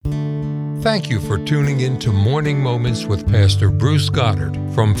Thank you for tuning in to Morning Moments with Pastor Bruce Goddard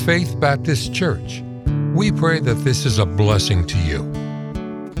from Faith Baptist Church. We pray that this is a blessing to you.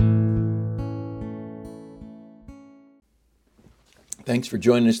 Thanks for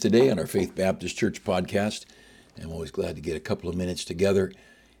joining us today on our Faith Baptist Church podcast. I'm always glad to get a couple of minutes together,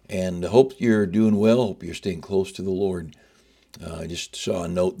 and I hope you're doing well. Hope you're staying close to the Lord. I just saw a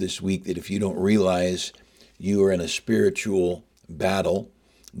note this week that if you don't realize you are in a spiritual battle,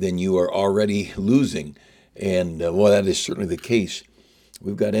 then you are already losing. And well, that is certainly the case.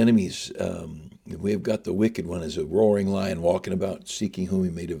 We've got enemies. We've got the wicked one as a roaring lion walking about, seeking whom he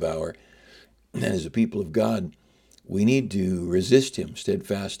may devour. And as a people of God, we need to resist him,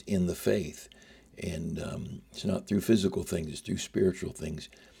 steadfast in the faith. And it's not through physical things, it's through spiritual things.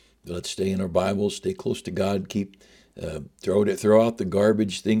 But let's stay in our Bibles, stay close to God, throw out the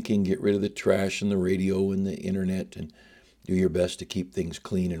garbage thinking, get rid of the trash and the radio and the internet, and do your best to keep things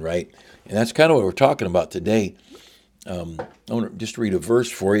clean and right. And that's kind of what we're talking about today. I want to just read a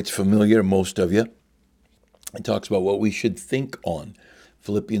verse for you. It's familiar to most of you. It talks about what we should think on.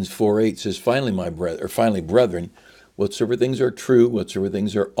 Philippians 4:8 says, Finally, brethren, whatsoever things are true, whatsoever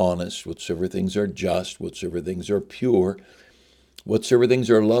things are honest, whatsoever things are just, whatsoever things are pure, whatsoever things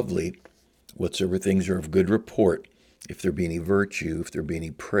are lovely, whatsoever things are of good report, if there be any virtue, if there be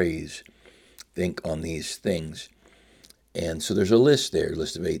any praise, think on these things. And so there's a list there, a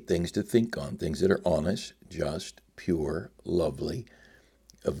list of 8 things to think on, things that are honest, just, pure, lovely,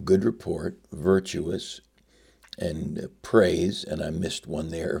 of good report, virtuous, and praise. And I missed one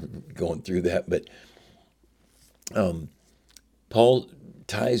there going through that, but Paul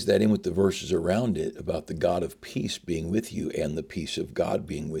ties that in with the verses around it about the God of peace being with you and the peace of God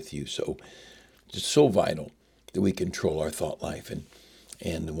being with you. So it's so vital that we control our thought life, and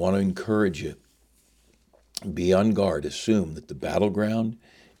I want to encourage you. Be on guard. Assume that the battleground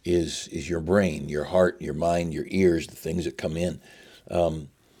is your brain, your heart, your mind, your ears, the things that come in.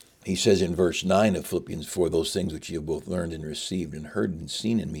 He says in verse 9 of Philippians 4, those things which you have both learned and received and heard and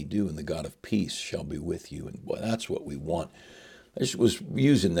seen in me do, and the God of peace shall be with you. And boy, that's what we want. I just was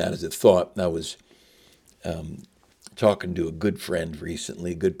using that as a thought. I was talking to a good friend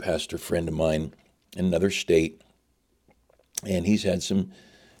recently, a good pastor friend of mine in another state, and he's had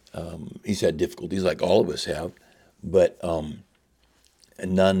difficulties like all of us have, but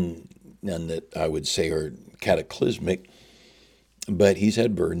none that I would say are cataclysmic. But he's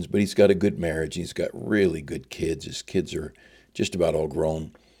had burdens, but he's got a good marriage. He's got really good kids. His kids are just about all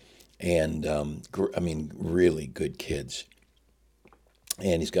grown, and really good kids.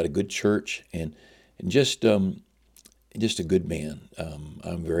 And he's got a good church, and just a good man.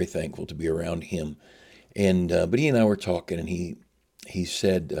 I'm very thankful to be around him. And but he and I were talking, and he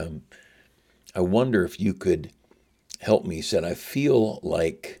said, I wonder if you could help me. He said, I feel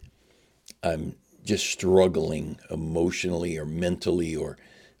like I'm just struggling emotionally or mentally, or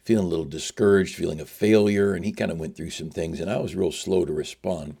feeling a little discouraged, feeling a failure. And he kind of went through some things, and I was real slow to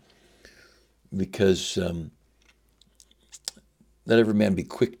respond because let every man be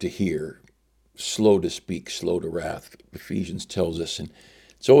quick to hear, slow to speak, slow to wrath, Ephesians tells us. And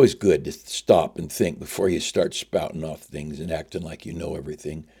it's always good to stop and think before you start spouting off things and acting like you know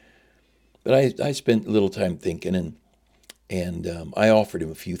everything. But I spent a little time thinking, and I offered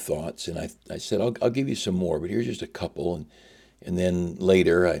him a few thoughts, and I said, I'll give you some more, but here's just a couple. And then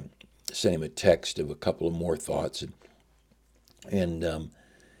later I sent him a text of a couple of more thoughts. And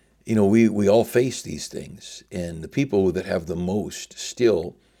we all face these things, and the people that have the most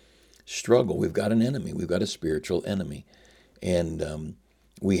still struggle. We've got an enemy. We've got a spiritual enemy. And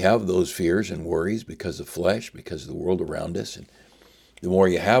we have those fears and worries because of flesh, because of the world around us. And the more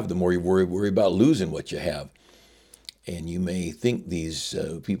you have, the more you worry about losing what you have. And you may think these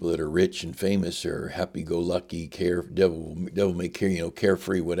people that are rich and famous are happy-go-lucky, devil may care,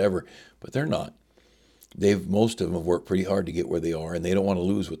 carefree, whatever, but they're not. Most of them have worked pretty hard to get where they are, and they don't want to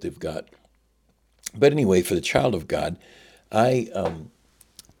lose what they've got. But anyway, for the child of God, I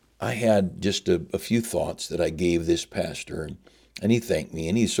had just a few thoughts that I gave this pastor, and he thanked me,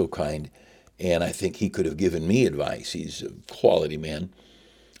 and he's so kind, and I think he could have given me advice. He's a quality man.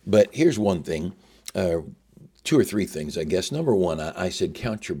 But here's one thing, 2 or 3 things, I guess. Number one, I said,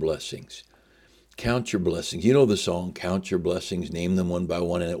 count your blessings. Count your blessings. You know the song, count your blessings, name them one by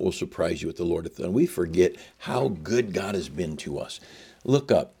one, and it will surprise you what the Lord hath done. We forget how good God has been to us.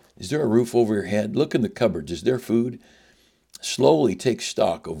 Look up. Is there a roof over your head? Look in the cupboards. Is there food? Slowly take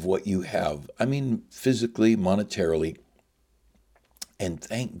stock of what you have. I mean, physically, monetarily, and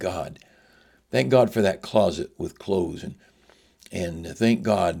thank God. Thank God for that closet with clothes, and thank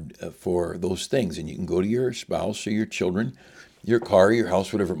God for those things. And you can go to your spouse or your children your car, your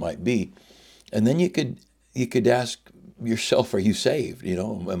house, whatever it might be. And then you could ask yourself, are you saved?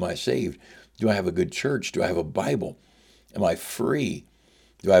 Am I saved? Do I have a good church? Do I have a Bible? Am I free?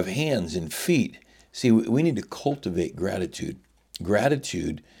 Do I have hands and feet? See, we need to cultivate gratitude.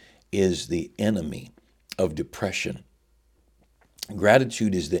 Gratitude is the enemy of depression.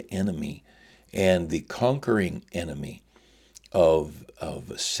 Gratitude is the enemy and the conquering enemy of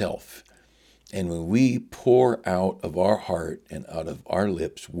self. And when we pour out of our heart and out of our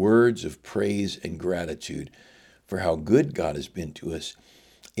lips words of praise and gratitude for how good God has been to us,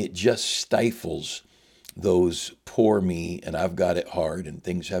 it just stifles those poor me and I've got it hard and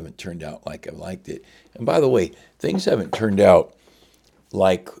things haven't turned out like I liked it. And by the way, things haven't turned out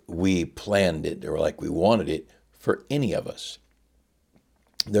like we planned it or like we wanted it for any of us.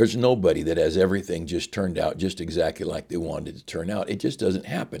 There's nobody that has everything just turned out just exactly like they wanted it to turn out. It just doesn't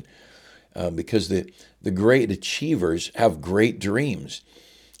happen because the great achievers have great dreams.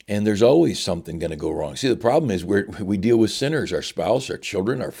 And there's always something going to go wrong. See, the problem is we deal with sinners, our spouse, our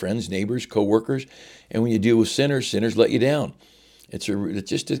children, our friends, neighbors, coworkers. And when you deal with sinners, sinners let you down.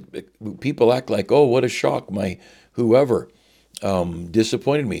 People act like, oh, what a shock, my whoever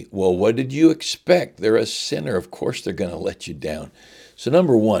disappointed me. Well, what did you expect? They're a sinner. Of course they're going to let you down. So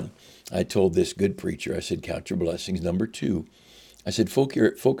number one, I told this good preacher, I said, count your blessings. Number two, I said,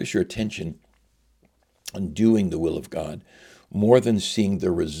 focus your attention on doing the will of God more than seeing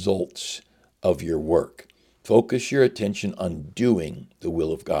the results of your work. Focus your attention on doing the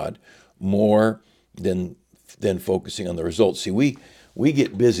will of God more than focusing on the results. See, we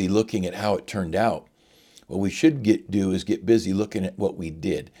get busy looking at how it turned out. What we should do is get busy looking at what we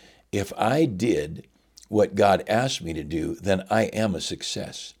did. If I did what God asked me to do, then I am a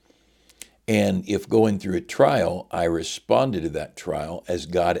success. And if going through a trial, I responded to that trial as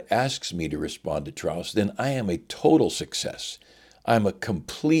God asks me to respond to trials, then I am a total success. I'm a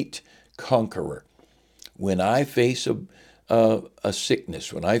complete conqueror. When I face a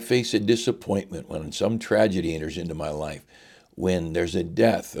sickness, when I face a disappointment, when some tragedy enters into my life, when there's a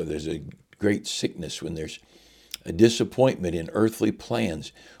death or there's a great sickness, when there's a disappointment in earthly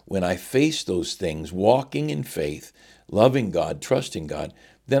plans, when I face those things, walking in faith, loving God, trusting God,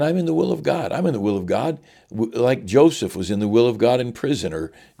 then I'm in the will of God. I'm in the will of God like Joseph was in the will of God in prison,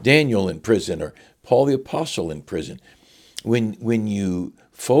 or Daniel in prison, or Paul the Apostle in prison. When you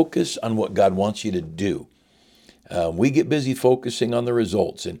focus on what God wants you to do, we get busy focusing on the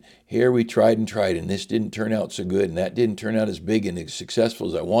results. And here we tried, and this didn't turn out so good, and that didn't turn out as big and as successful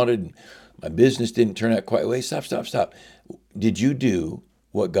as I wanted, and my business didn't turn out quite well. Stop. Did you do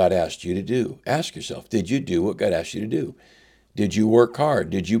what God asked you to do? Ask yourself, did you do what God asked you to do? Did you work hard?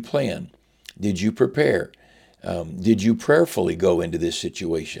 Did you plan? Did you prepare? Did you prayerfully go into this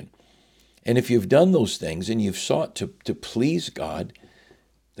situation? And if you've done those things and you've sought to please God,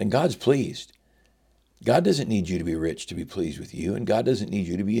 then God's pleased. God doesn't need you to be rich to be pleased with you, and God doesn't need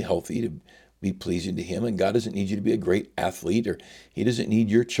you to be healthy to be pleasing to him, and God doesn't need you to be a great athlete, or he doesn't need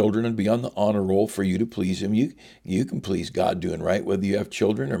your children to be on the honor roll for you to please him. You can please God doing right, whether you have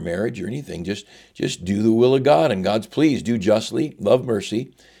children or marriage or anything. Just do the will of God, and God's pleased. Do justly, love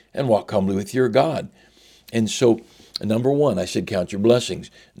mercy, and walk humbly with your God. And so, number one, I said count your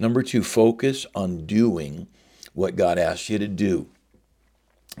blessings. Number two, focus on doing what God asks you to do.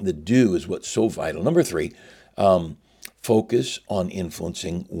 The do is what's so vital. Number three, focus on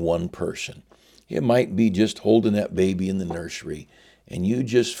influencing one person. It might be just holding that baby in the nursery, and you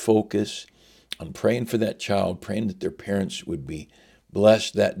just focus on praying for that child, praying that their parents would be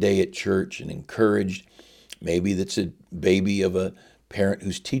blessed that day at church and encouraged. Maybe that's a baby of a parent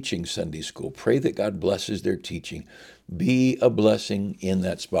who's teaching Sunday school. Pray that God blesses their teaching. Be a blessing in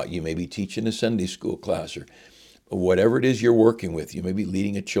that spot. You may be teaching a Sunday school class, or whatever it is you're working with. You may be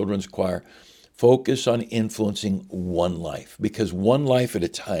leading a children's choir. Focus on influencing one life, because one life at a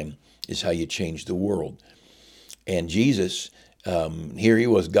time is how you change the world. And Jesus, here he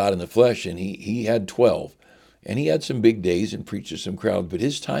was, God in the flesh, and he had 12. And he had some big days and preached to some crowds, but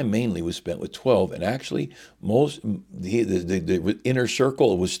his time mainly was spent with 12. And actually, the inner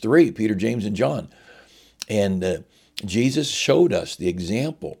circle was 3, Peter, James, and John. And Jesus showed us the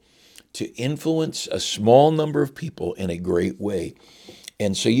example to influence a small number of people in a great way.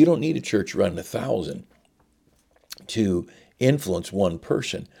 And so you don't need a church running 1,000 to influence one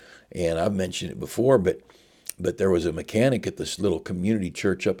person. And I've mentioned it before, but there was a mechanic at this little community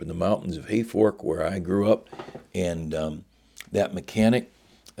church up in the mountains of Hayfork where I grew up. And that mechanic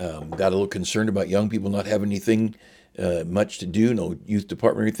got a little concerned about young people not having anything much to do, no youth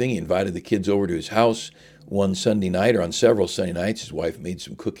department or anything. He invited the kids over to his house one Sunday night, or on several Sunday nights. His wife made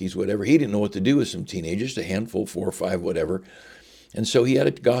some cookies, whatever. He didn't know what to do with some teenagers, a handful, 4 or 5, whatever. And so he had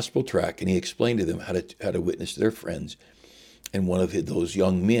a gospel tract, and he explained to them how to witness to their friends. And one of those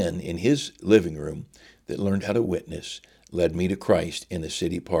young men in his living room that learned how to witness led me to Christ in the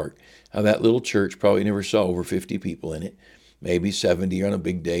city park. Now, that little church probably never saw over 50 people in it, maybe 70 on a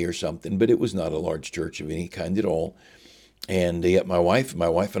big day or something, but it was not a large church of any kind at all. And yet my wife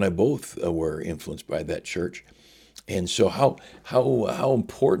and I both were influenced by that church. And so how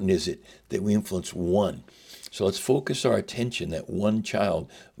important is it that we influence one? So let's focus our attention, that one child.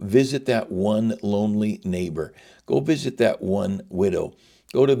 Visit that one lonely neighbor. Go visit that one widow.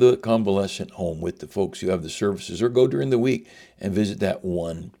 Go to the convalescent home with the folks who have the services, or go during the week and visit that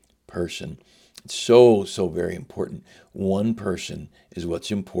one person. It's so very important. One person is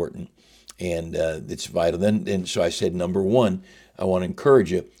what's important, and it's vital. Then, so I said, number one, I want to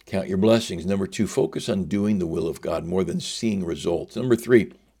encourage you, count your blessings. Number two, focus on doing the will of God more than seeing results. Number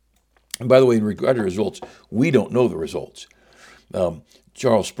three, and by the way, in regard to results, we don't know the results.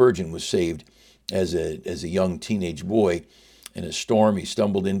 Charles Spurgeon was saved as a young teenage boy in a storm. He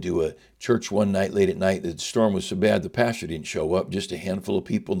stumbled into a church one night late at night. The storm was so bad the pastor didn't show up, just a handful of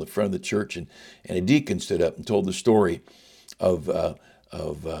people in the front of the church, and a deacon stood up and told the story of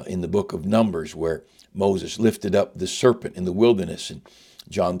in the book of Numbers, where Moses lifted up the serpent in the wilderness. And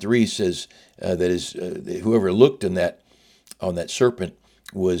John 3 says that whoever looked on that serpent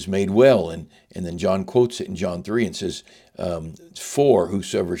was made well. And then John quotes it in John 3 and says, for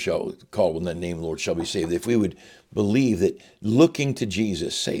whosoever shall call on the name of the Lord shall be saved. If we would believe that looking to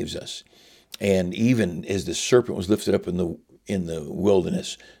Jesus saves us, and even as the serpent was lifted up in the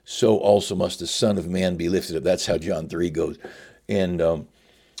wilderness, so also must the Son of Man be lifted up. That's how John 3 goes. And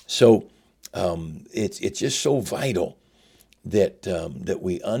it's just so vital that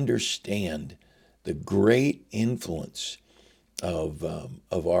we understand the great influence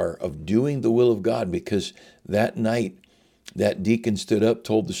of doing the will of God, because that night that deacon stood up,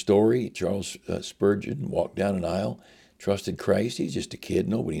 told the story. Charles Spurgeon walked down an aisle, trusted Christ. He's just a kid.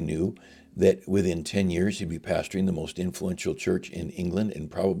 Nobody knew that within 10 years he'd be pastoring the most influential church in England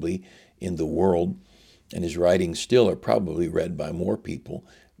and probably in the world. And his writings still are probably read by more people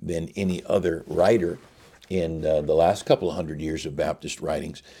than any other writer in the last couple of hundred years of Baptist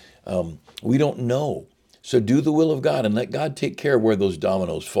writings. We don't know. So do the will of God and let God take care of where those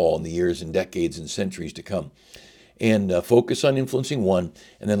dominoes fall in the years and decades and centuries to come. And focus on influencing one.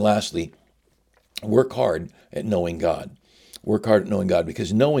 And then lastly, work hard at knowing God. Work hard at knowing God,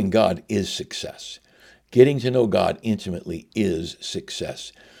 because knowing God is success. Getting to know God intimately is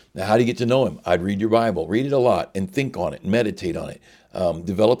success. Now, how do you get to know Him? I'd read your Bible. Read it a lot and think on it, meditate on it.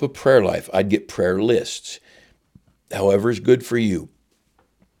 Develop a prayer life. I'd get prayer lists. However is good for you.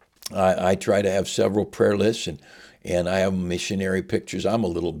 I try to have several prayer lists, and I have missionary pictures. I'm a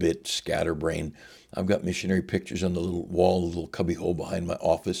little bit scatterbrained. I've got missionary pictures on the little wall, the little cubby hole behind my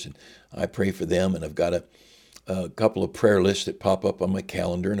office, and I pray for them. And I've got a couple of prayer lists that pop up on my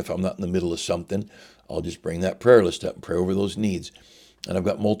calendar, and if I'm not in the middle of something, I'll just bring that prayer list up and pray over those needs. And I've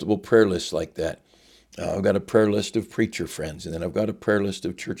got multiple prayer lists like that. I've got a prayer list of preacher friends, and then I've got a prayer list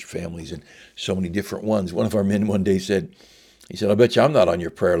of church families, and so many different ones. One of our men one day said, I bet you I'm not on your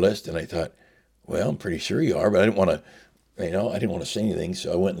prayer list. And I thought, well, I'm pretty sure you are, but I didn't want to say anything.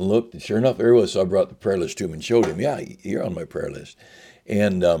 So I went and looked, and sure enough, there he was. So I brought the prayer list to him and showed him, yeah, you're on my prayer list.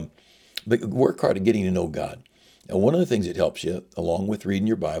 And but work hard at getting to know God. Now, one of the things that helps you, along with reading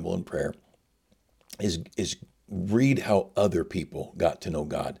your Bible and prayer, is read how other people got to know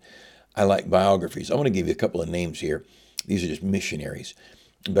God. I like biographies. I'm going to give you a couple of names here. These are just missionaries,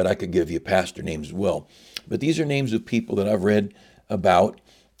 but I could give you pastor names as well. But these are names of people that I've read about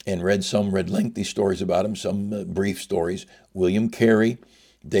and read lengthy stories about them, some brief stories. William Carey,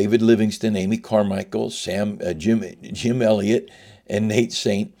 David Livingston, Amy Carmichael, Jim Elliot, and Nate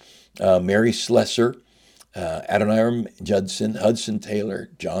Saint, Mary Slessor, Adoniram Judson, Hudson Taylor,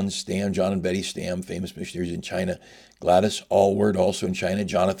 John and Betty Stam, famous missionaries in China, Gladys Allward, also in China,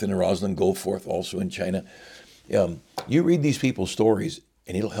 Jonathan and Rosalind Goforth, also in China. You read these people's stories,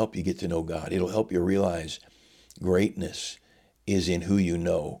 and it'll help you get to know God. It'll help you realize greatness is in who you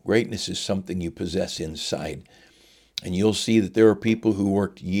know. Greatness is something you possess inside. And you'll see that there are people who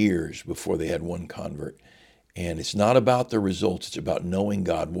worked years before they had one convert. And it's not about the results. It's about knowing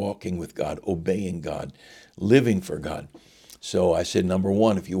God, walking with God, obeying God, living for God. So I said, number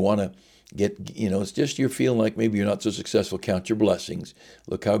one, if you want to get, it's just you're feeling like maybe you're not so successful, count your blessings.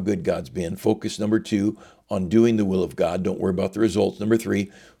 Look how good God's been. Focus, number two, on doing the will of God. Don't worry about the results. Number three,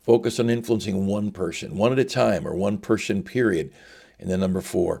 focus on influencing one person, one at a time, or one person, period. And then number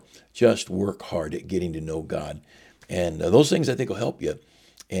four, just work hard at getting to know God. And those things I think will help you.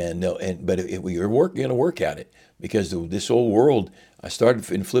 But if you're going to work at it, because this old world. I started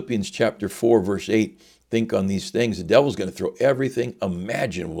in Philippians chapter 4, verse 8. Think on these things. The devil's going to throw everything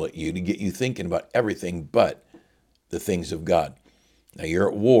imaginable at you to get you thinking about everything but the things of God. Now you're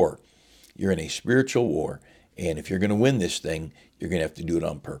at war. You're in a spiritual war. And if you're going to win this thing, you're going to have to do it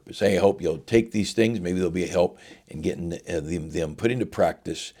on purpose. Hey, I hope you'll take these things. Maybe there'll be a help in getting them put into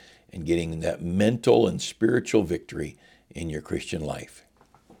practice and getting that mental and spiritual victory in your Christian life.